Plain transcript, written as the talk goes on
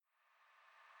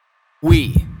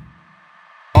We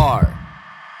are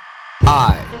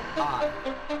I.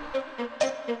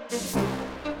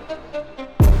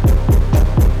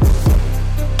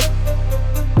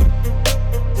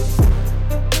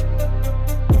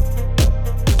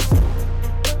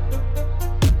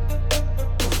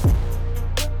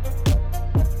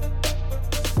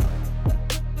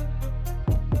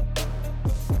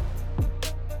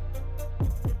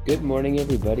 Good morning,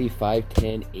 everybody.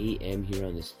 5:10 a.m. here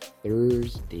on this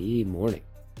Thursday morning.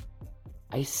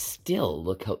 I still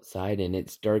look outside and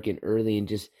it's dark and early and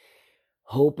just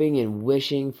hoping and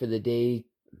wishing for the day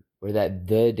or that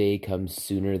the day comes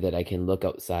sooner that I can look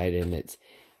outside and it's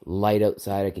light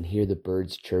outside. I can hear the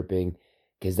birds chirping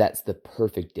because that's the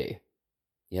perfect day.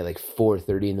 Like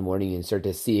 4:30 in the morning and start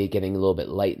to see it getting a little bit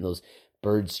light and those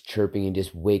birds chirping and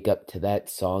just wake up to that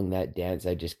song, that dance.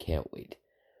 I just can't wait.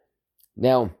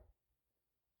 Now,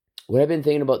 what I've been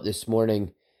thinking about this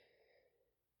morning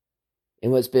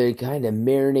and what's been kind of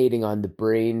marinating on the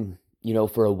brain,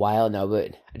 for a while now,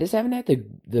 but I just haven't had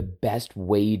the best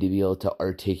way to be able to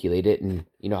articulate it. And,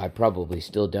 I probably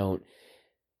still don't,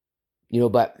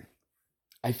 but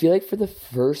I feel like for the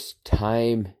first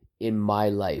time in my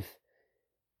life,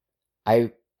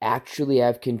 I actually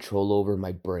have control over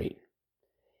my brain.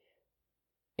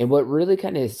 And what really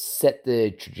kind of set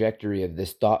the trajectory of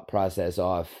this thought process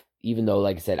off, even though,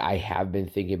 like I said, I have been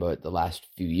thinking about it the last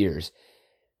few years,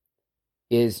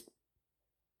 is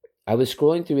I was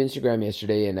scrolling through Instagram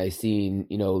yesterday and I seen,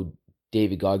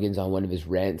 David Goggins on one of his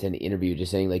rants and interview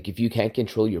just saying, like, if you can't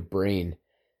control your brain,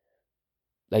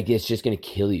 like, it's just going to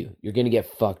kill you. You're going to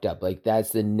get fucked up. Like,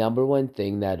 that's the number one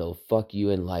thing that'll fuck you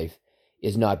in life,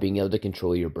 is not being able to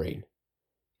control your brain.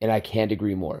 And I can't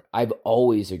agree more. I've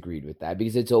always agreed with that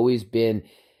because it's always been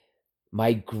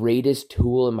my greatest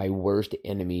tool and my worst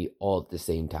enemy all at the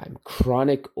same time.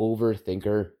 Chronic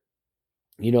overthinker,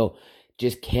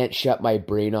 just can't shut my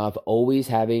brain off, always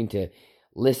having to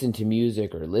listen to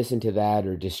music or listen to that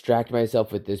or distract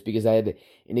myself with this because I had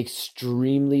an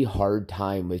extremely hard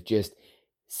time with just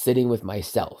sitting with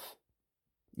myself.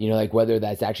 Like whether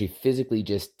that's actually physically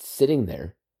just sitting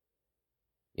there,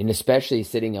 and especially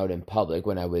sitting out in public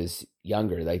when I was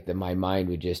younger, like my mind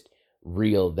would just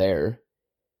reel there.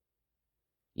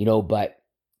 But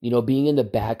being in the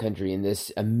backcountry in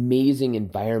this amazing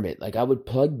environment, like I would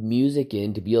plug music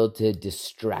in to be able to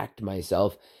distract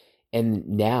myself. And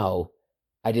now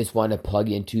I just want to plug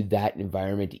into that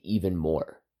environment even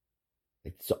more.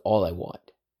 It's all I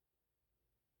want.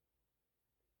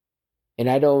 And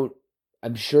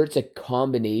I'm sure it's a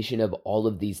combination of all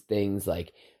of these things,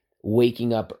 like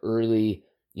waking up early,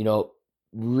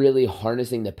 really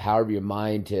harnessing the power of your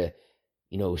mind to,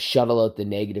 shuttle out the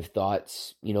negative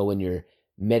thoughts, when you're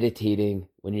meditating,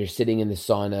 when you're sitting in the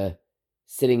sauna,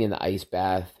 sitting in the ice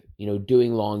bath,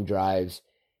 doing long drives,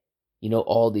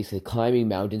 all these, like, climbing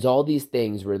mountains, all these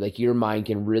things where like your mind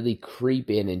can really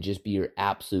creep in and just be your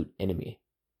absolute enemy.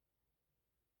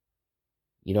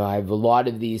 I have a lot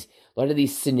of these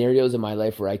scenarios in my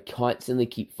life where I constantly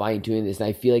keep fine-tuning this, and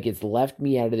I feel like it's left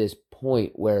me out of this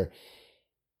point where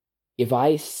if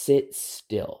I sit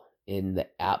still in the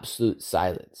absolute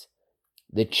silence,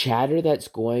 the chatter that's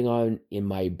going on in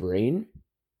my brain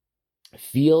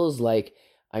feels like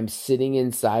I'm sitting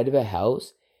inside of a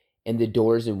house and the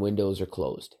doors and windows are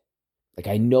closed. Like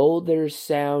I know there's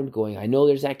sound going, I know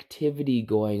there's activity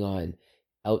going on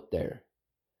out there.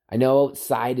 I know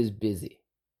outside is busy.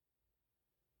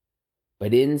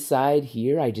 But inside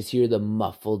here, I just hear the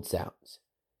muffled sounds.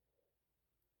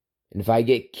 And if I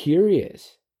get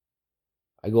curious,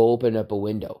 I go open up a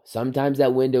window. Sometimes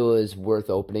that window is worth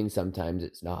opening, sometimes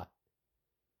it's not.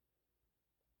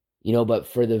 But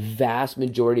for the vast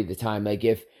majority of the time, like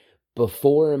if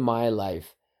before in my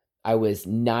life, I was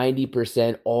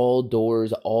 90% all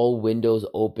doors, all windows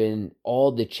open,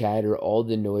 all the chatter, all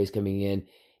the noise coming in,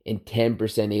 and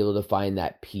 10% able to find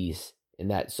that peace and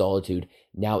that solitude.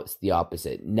 Now it's the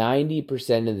opposite.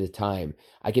 90% of the time,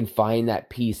 I can find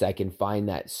that peace. I can find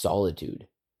that solitude.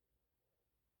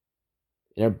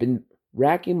 And I've been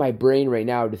racking my brain right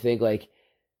now to think like,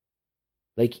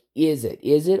 is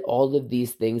it all of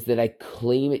these things that I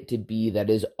claim it to be that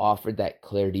is offered that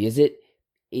clarity? Is it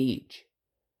age?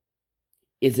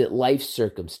 Is it life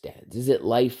circumstance? Is it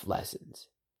life lessons?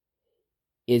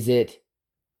 Is it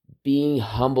being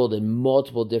humbled in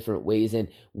multiple different ways and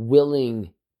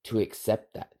willing to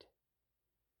accept that?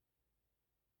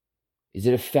 Is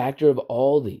it a factor of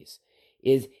all these?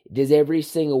 Does every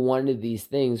single one of these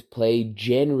things play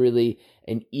generally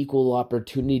an equal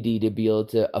opportunity to be able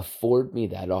to afford me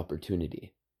that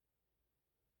opportunity?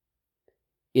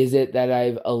 Is it that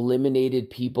I've eliminated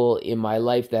people in my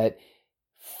life that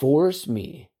force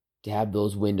me to have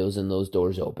those windows and those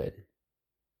doors open,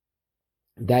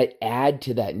 that add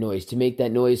to that noise, to make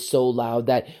that noise so loud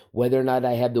that whether or not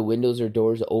I have the windows or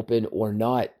doors open or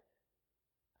not,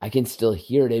 I can still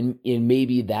hear it. And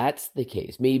maybe that's the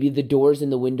case. Maybe the doors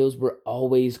and the windows were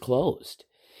always closed.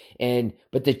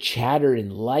 But the chatter in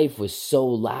life was so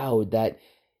loud that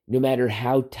no matter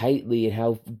how tightly and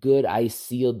how good I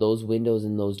sealed those windows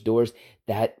and those doors,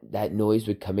 that noise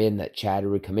would come in, that chatter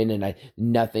would come in, and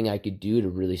nothing I could do to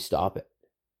really stop it.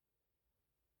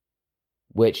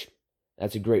 Which,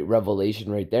 that's a great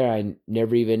revelation right there. I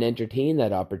never even entertained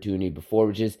that opportunity before,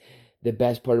 which is the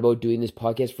best part about doing this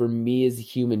podcast for me as a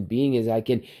human being, is I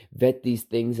can vet these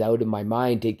things out in my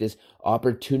mind, take this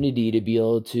opportunity to be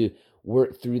able to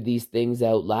work through these things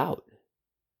out loud.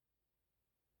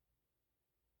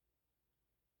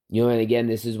 And again,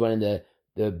 this is one of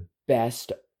the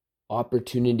best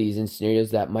opportunities and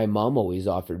scenarios that my mom always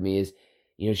offered me. Is,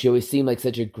 she always seemed like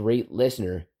such a great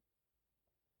listener.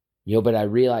 But I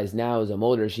realize now as I'm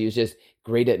older, she was just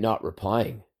great at not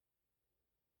replying.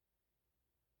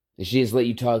 She just let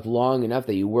you talk long enough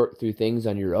that you work through things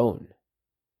on your own.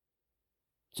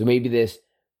 So maybe this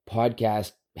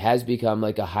podcast has become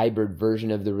like a hybrid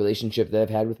version of the relationship that I've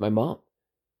had with my mom.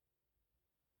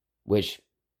 Which,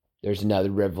 there's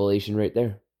another revelation right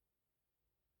there.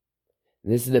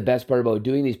 And this is the best part about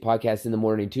doing these podcasts in the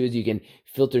morning too, is you can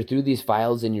filter through these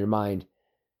files in your mind.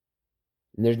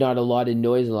 And there's not a lot of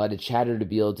noise and a lot of chatter to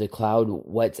be able to cloud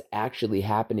what's actually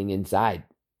happening inside.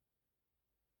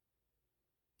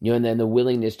 And then the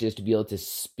willingness just to be able to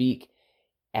speak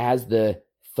as the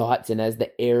thoughts and as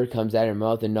the air comes out of your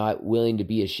mouth, and not willing to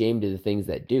be ashamed of the things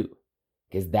that do,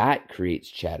 because that creates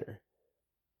chatter.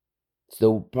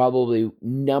 So probably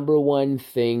number one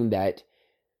thing that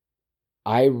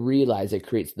I realize that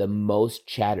creates the most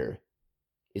chatter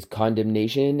is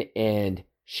condemnation and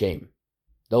shame.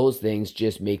 Those things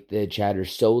just make the chatter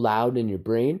so loud in your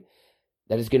brain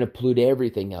that it's going to pollute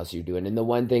everything else you're doing. And the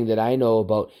one thing that I know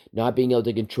about not being able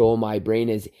to control my brain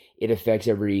is it affects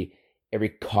every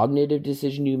cognitive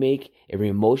decision you make, every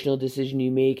emotional decision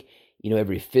you make,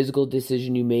 every physical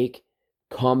decision you make,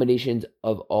 combinations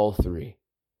of all three.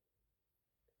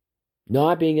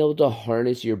 Not being able to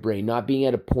harness your brain, not being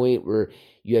at a point where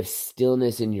you have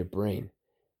stillness in your brain.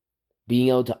 Being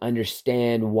able to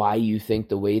understand why you think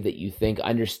the way that you think,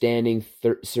 understanding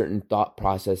certain thought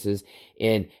processes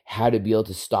and how to be able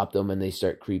to stop them when they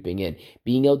start creeping in.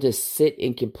 Being able to sit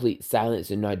in complete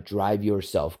silence and not drive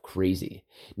yourself crazy.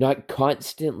 Not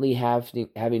constantly having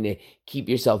to keep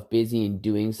yourself busy and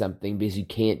doing something because you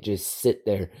can't just sit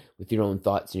there with your own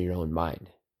thoughts in your own mind.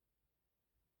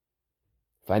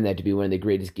 I find that to be one of the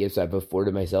greatest gifts I've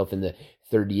afforded myself in the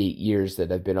 38 years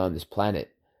that I've been on this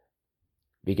planet.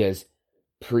 Because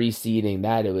preceding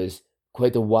that, it was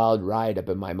quite the wild ride up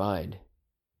in my mind.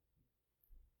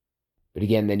 But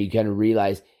again, then you kind of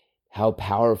realize how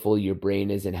powerful your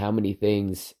brain is and how many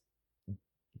things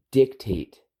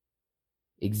dictate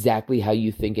exactly how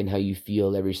you think and how you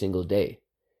feel every single day,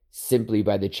 simply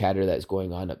by the chatter that's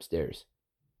going on upstairs.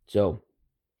 So,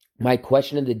 my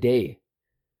question of the day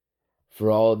for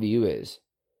all of you is,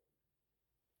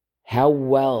 how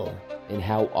well and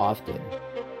how often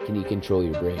can you control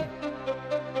your brain?